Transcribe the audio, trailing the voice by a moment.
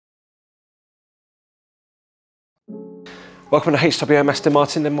Welcome to HWM Aston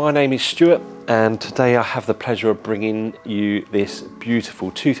Martin, and my name is Stuart, and today I have the pleasure of bringing you this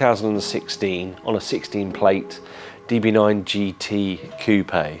beautiful 2016 on a 16 plate DB9 GT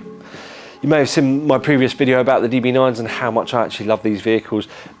Coupe. You may have seen my previous video about the DB9s and how much I actually love these vehicles.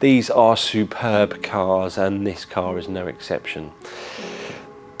 These are superb cars, and this car is no exception.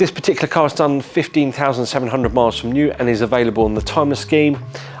 This particular car has done 15,700 miles from new and is available on the timeless scheme.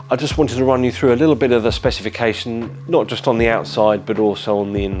 I just wanted to run you through a little bit of the specification, not just on the outside but also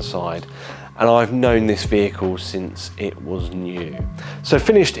on the inside. And I've known this vehicle since it was new. So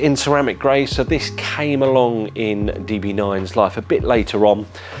finished in ceramic grey, so this came along in DB9's life a bit later on,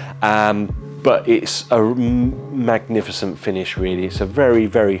 but it's a magnificent finish really. It's a very,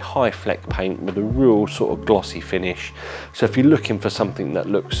 very high fleck paint with a real sort of glossy finish. So if you're looking for something that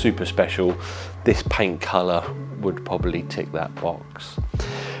looks super special, this paint colour would probably tick that box.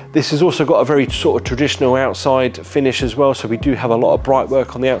 This has also got a very sort of traditional outside finish as well, so we do have a lot of bright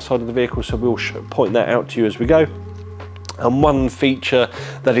work on the outside of the vehicle, so we'll point that out to you as we go. And one feature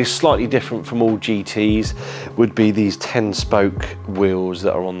that is slightly different from all GTs would be these 10-spoke wheels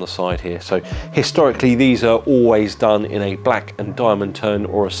that are on the side here. So historically these are always done in a black and diamond tone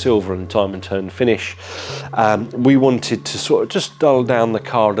or a silver and diamond tone finish. We wanted to sort of just dull down the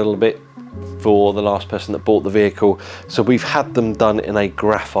car a little bit for the last person that bought the vehicle, so we've had them done in a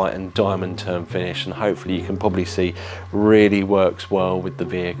graphite and diamond tone finish, and hopefully you can probably see really works well with the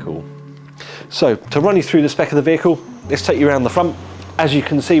vehicle. So to run you through the spec of the vehicle, let's take you around the front. As you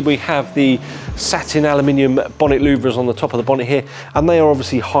can see, we have the satin aluminium bonnet louvers on the top of the bonnet here, and they are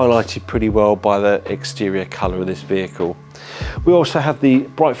obviously highlighted pretty well by the exterior colour of this vehicle. We also have the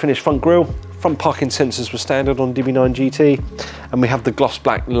bright finish front grille. Front parking sensors were standard on DB9 GT, and we have the gloss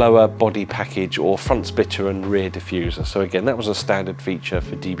black lower body package or front splitter and rear diffuser. So again, that was a standard feature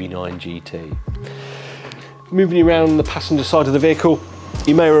for DB9 GT. Moving around the passenger side of the vehicle,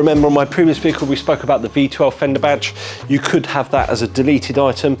 you may remember on my previous vehicle we spoke about the V12 fender badge. You could have that as a deleted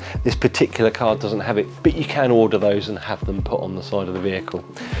item. This particular car doesn't have it, but you can order those and have them put on the side of the vehicle.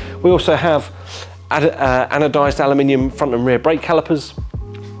 We also have anodized aluminium front and rear brake calipers,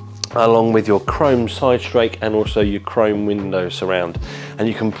 along with your chrome side strake and also your chrome window surround. And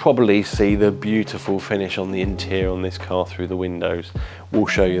you can probably see the beautiful finish on the interior on this car through the windows. We'll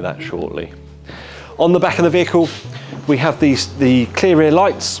show you that shortly. On the back of the vehicle, we have the clear rear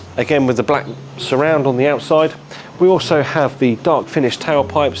lights, again with the black surround on the outside. We also have the dark finish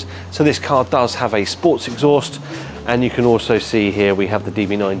tailpipes, so this car does have a sports exhaust. And you can also see here we have the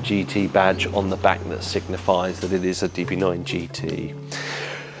DB9 GT badge on the back that signifies that it is a DB9 GT.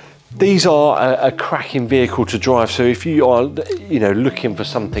 These are a cracking vehicle to drive, so if you are looking for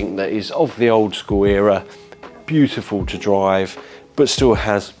something that is of the old school era, beautiful to drive, but still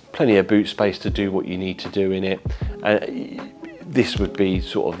has plenty of boot space to do what you need to do in it, this would be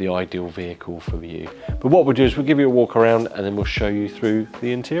sort of the ideal vehicle for you. But what we'll do is we'll give you a walk around and then we'll show you through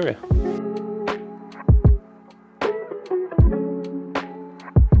the interior.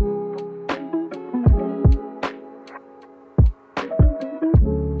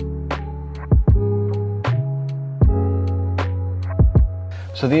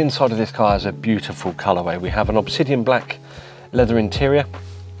 So the inside of this car has a beautiful colourway. We have an obsidian black leather interior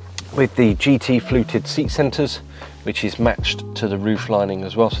with the GT fluted seat centres, which is matched to the roof lining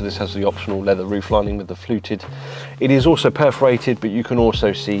as well. So this has the optional leather roof lining with the fluted. It is also perforated, but you can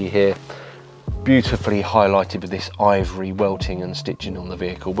also see here beautifully highlighted with this ivory welting and stitching on the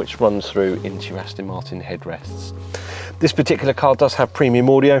vehicle, which runs through into your Aston Martin headrests. This particular car does have premium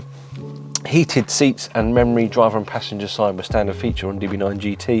audio. Heated seats and memory driver and passenger side were standard feature on DB9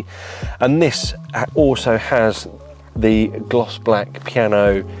 GT, and this also has the gloss black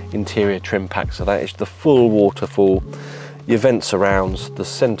piano interior trim pack, so that is the full waterfall, your vent surrounds, the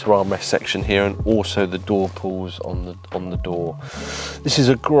centre armrest section here, and also the door pulls on the door. This is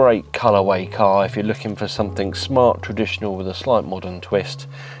a great colourway car if you're looking for something smart, traditional with a slight modern twist.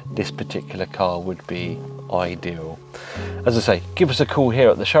 This particular car would be ideal. As I say, give us a call here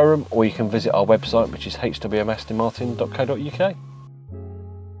at the showroom, or you can visit our website, which is hwmastonmartin.co.uk.